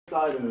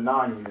side and the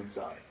non-union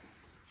side.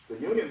 The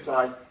union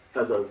side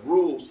has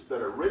rules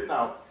that are written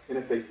out, and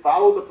if they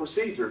follow the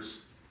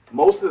procedures,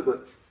 most of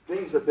the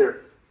things that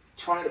they're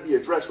trying to be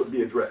addressed would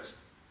be addressed.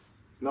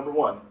 Number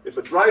one, if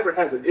a driver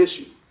has an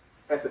issue,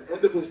 at the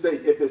end of his day,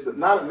 if it's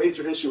not a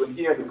major issue and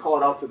he hasn't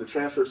called out to the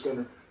transfer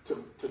center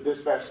to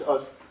dispatch to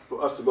us,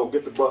 for us to go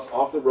get the bus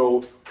off the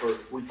road or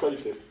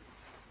replace it,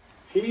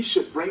 he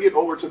should bring it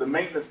over to the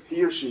maintenance,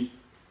 he or she,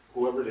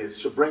 whoever it is,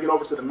 should bring it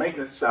over to the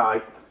maintenance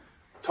side,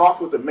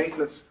 talk with the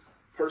maintenance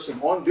person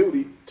on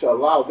duty to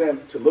allow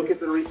them to look at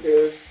the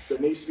repair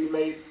that needs to be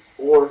made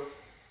or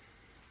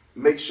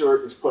make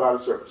sure it's put out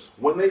of service.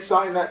 When they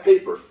sign that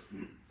paper,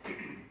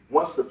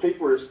 once the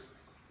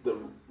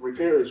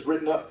repair is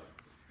written up,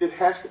 it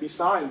has to be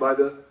signed by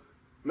the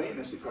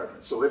maintenance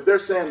department. So if they're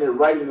saying they're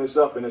writing this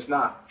up and it's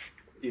not,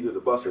 either the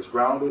bus is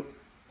grounded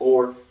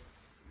or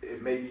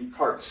it may be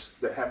parts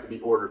that have to be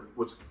ordered,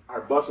 which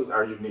our buses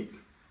are unique.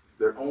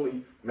 They're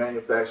only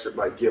manufactured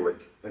by Gillick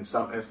in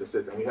some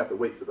instances, and we have to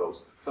wait for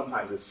those.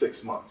 Sometimes it's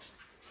 6 months.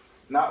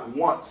 Not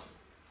once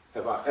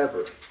have I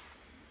ever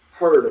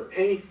heard of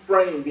any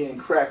frame being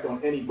cracked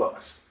on any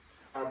bus.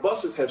 Our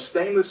buses have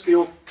stainless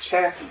steel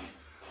chassis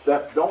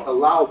that don't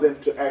allow them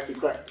to actually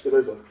crack. So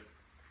there's a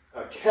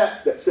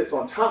cap that sits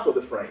on top of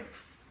the frame.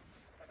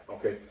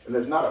 Okay, and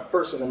there's not a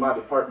person in my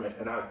department,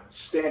 and I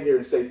stand here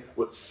and say,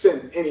 would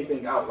send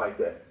anything out like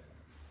that.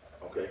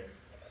 Okay,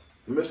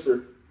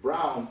 Mr.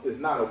 Brown is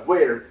not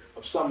aware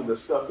of some of the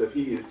stuff that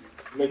he is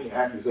making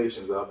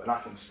accusations of, and I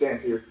can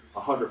stand here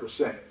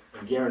 100%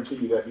 and guarantee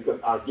you that, because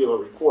I'll give a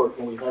report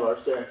when we have our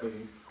staff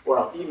meetings, or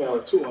I'll email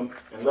it to him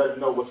and let him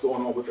know what's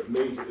going on with the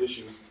major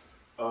issues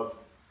of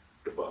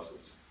the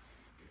buses.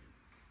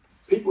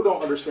 People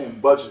don't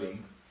understand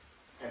budgeting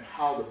and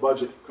how the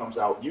budget comes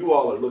out. You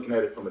all are looking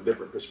at it from a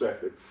different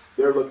perspective.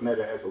 They're looking at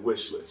it as a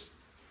wish list.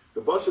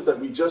 The buses that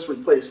we just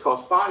replaced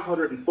cost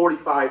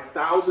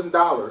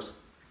 $545,000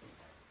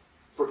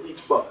 for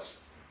each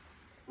bus.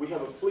 We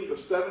have a fleet of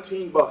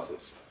 17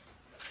 buses.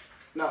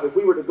 Now, if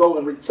we were to go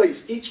and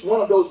replace each one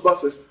of those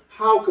buses,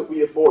 how could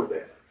we afford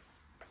that?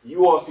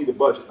 You all see the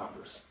budget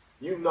numbers.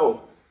 You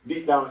know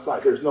deep down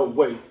inside there's no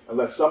way,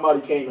 unless somebody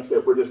came and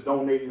said, we're just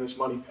donating this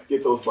money,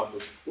 get those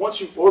buses.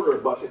 Once you order a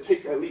bus, it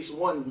takes at least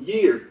 1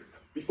 year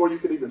before you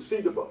could even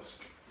see the bus.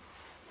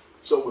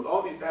 So with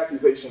all these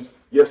accusations,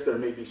 yes, there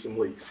may be some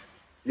leaks.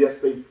 Yes,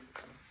 they're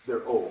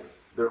old.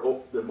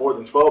 They're more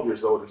than 12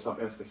 years old in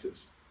some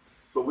instances.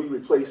 But we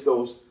replace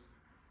those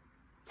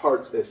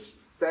parts as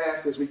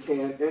fast as we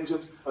can.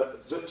 Engines,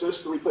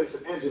 just to replace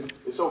an engine,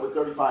 it's over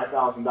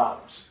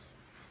 $35,000.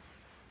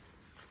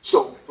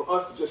 So for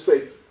us to just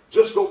say,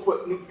 just go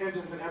put new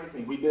engines and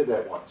everything, we did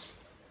that once.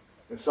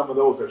 And some of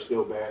those are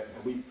still bad.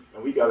 And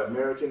we got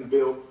American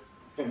built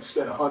and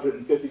spent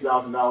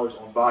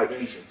 $150,000 on 5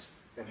 engines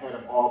and had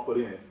them all put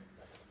in.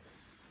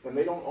 And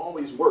they don't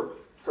always work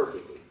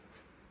perfectly.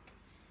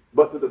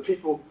 But to the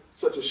people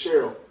such as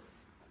Cheryl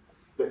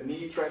that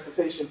need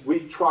transportation,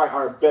 we try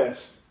our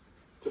best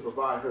to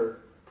provide her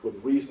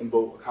with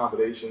reasonable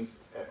accommodations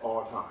at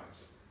all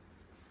times.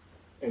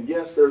 And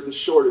yes, there's a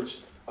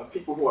shortage of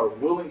people who are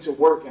willing to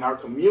work in our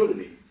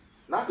community,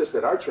 not just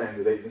at our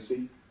transit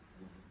agency,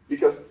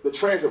 because the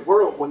transit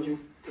world, when you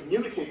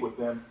communicate with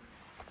them,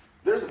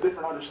 there's a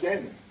different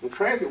understanding. The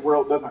transit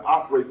world doesn't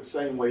operate the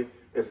same way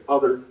as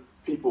other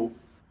people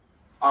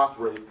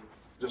operate.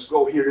 Just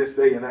go here this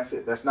day and that's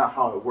it. That's not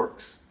how it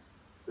works.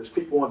 There's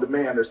people on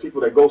demand. There's people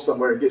that go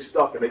somewhere and get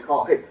stuck and they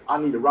call, hey, I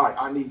need a ride.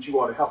 I need you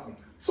all to help me.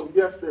 So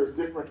yes, there's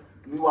different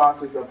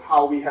nuances of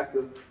how we have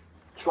to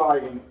try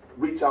and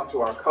reach out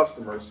to our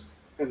customers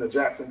in the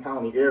Jackson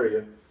County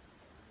area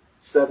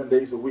 7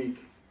 days a week.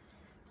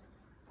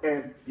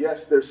 And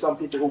yes, there's some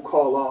people who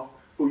call off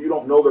who you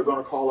don't know they're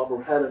going to call off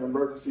or had an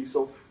emergency.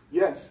 So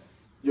yes,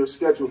 your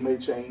schedule may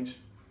change,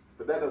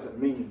 but that doesn't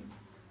mean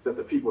that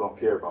the people don't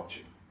care about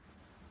you.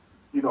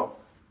 You know,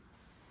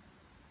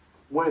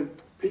 when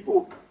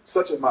people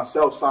such as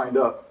myself signed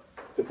up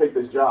to take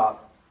this job,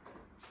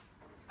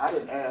 I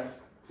didn't ask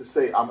to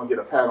say I'm going to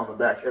get a pat on the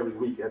back every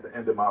week at the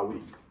end of my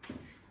week.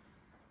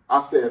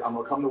 I said, I'm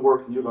going to come to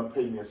work and you're going to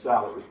pay me a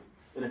salary.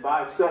 And if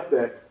I accept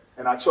that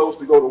and I chose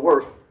to go to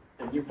work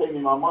and you pay me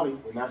my money,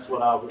 then that's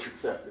what I would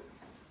accept it.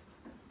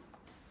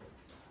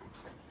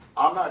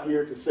 I'm not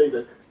here to say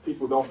that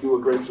people don't do a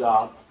great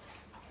job.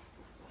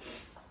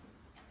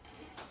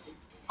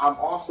 I'm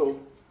also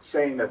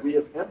saying that we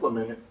have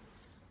implemented,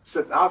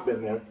 since I've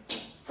been there,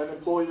 an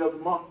employee of the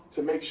month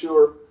to make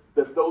sure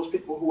that those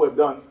people who have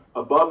done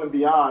above and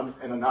beyond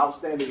and an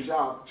outstanding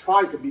job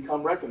try to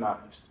become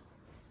recognized.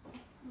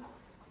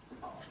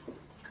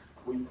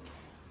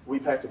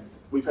 We've had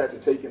to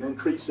take and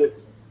increase it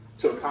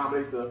to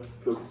accommodate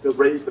to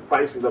raise the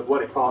prices of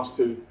what it costs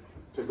to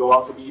go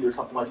out to eat or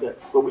something like that.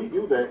 But we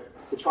do that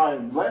to try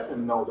and let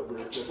them know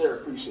that they're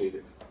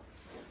appreciated.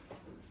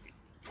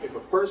 If a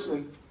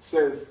person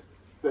says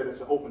that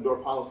it's an open door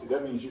policy,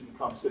 that means you can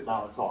come sit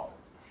down and talk.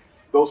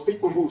 Those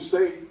people who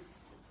say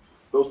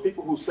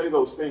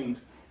those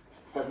things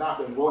have not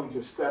been willing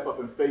to step up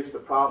and face the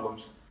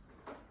problems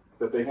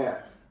that they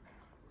have.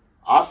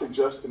 I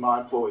suggest to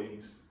my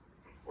employees,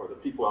 or the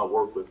people I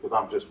work with, because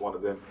I'm just one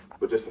of them,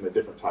 but just in a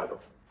different title,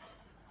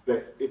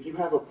 that if you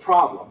have a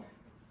problem,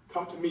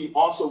 come to me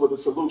also with a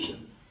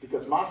solution,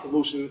 because my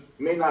solution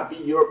may not be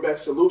your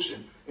best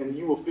solution, and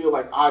you will feel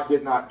like I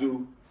did not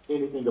do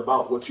anything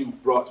about what you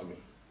brought to me.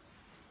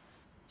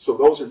 So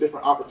those are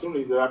different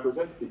opportunities that I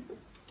present to people.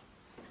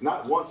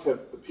 Not once have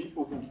the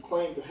people who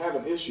claim to have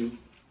an issue,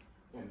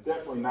 and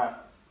definitely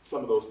not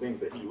some of those things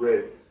that he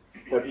read,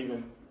 have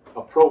even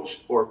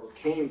approached or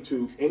came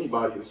to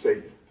anybody to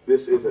say,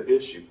 this is an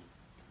issue.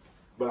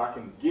 But I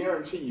can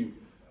guarantee you,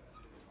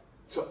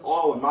 to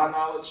all of my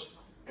knowledge,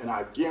 and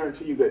I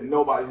guarantee you that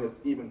nobody has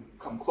even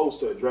come close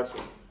to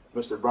addressing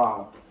Mr.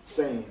 Brown,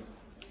 saying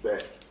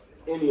that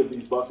any of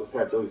these buses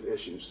have those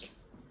issues.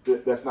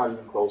 That's not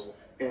even close.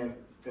 And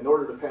in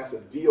order to pass a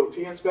DOT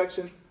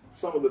inspection,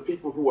 some of the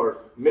people who are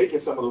making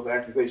some of those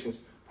accusations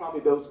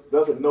probably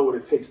doesn't know what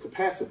it takes to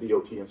pass a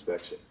DOT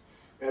inspection.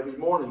 Every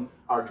morning,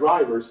 our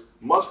drivers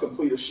must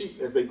complete a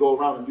sheet as they go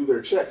around and do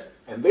their checks,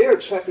 and they are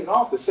checking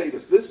off to say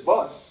that this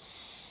bus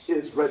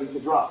is ready to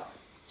drive.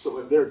 So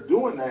if they're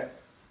doing that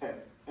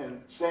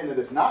and saying that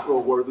it's not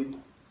roadworthy,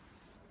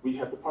 we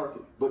have to park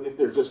it. But if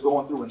they're just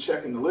going through and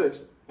checking the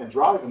list and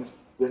driving it,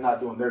 they're not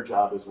doing their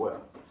job as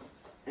well.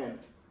 And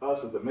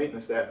us as the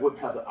maintenance staff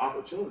wouldn't have the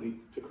opportunity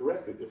to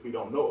correct it if we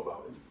don't know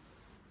about it.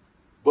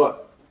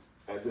 But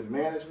as in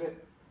management,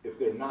 if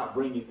they're not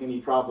bringing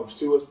any problems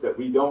to us that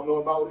we don't know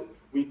about it,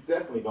 we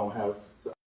definitely don't have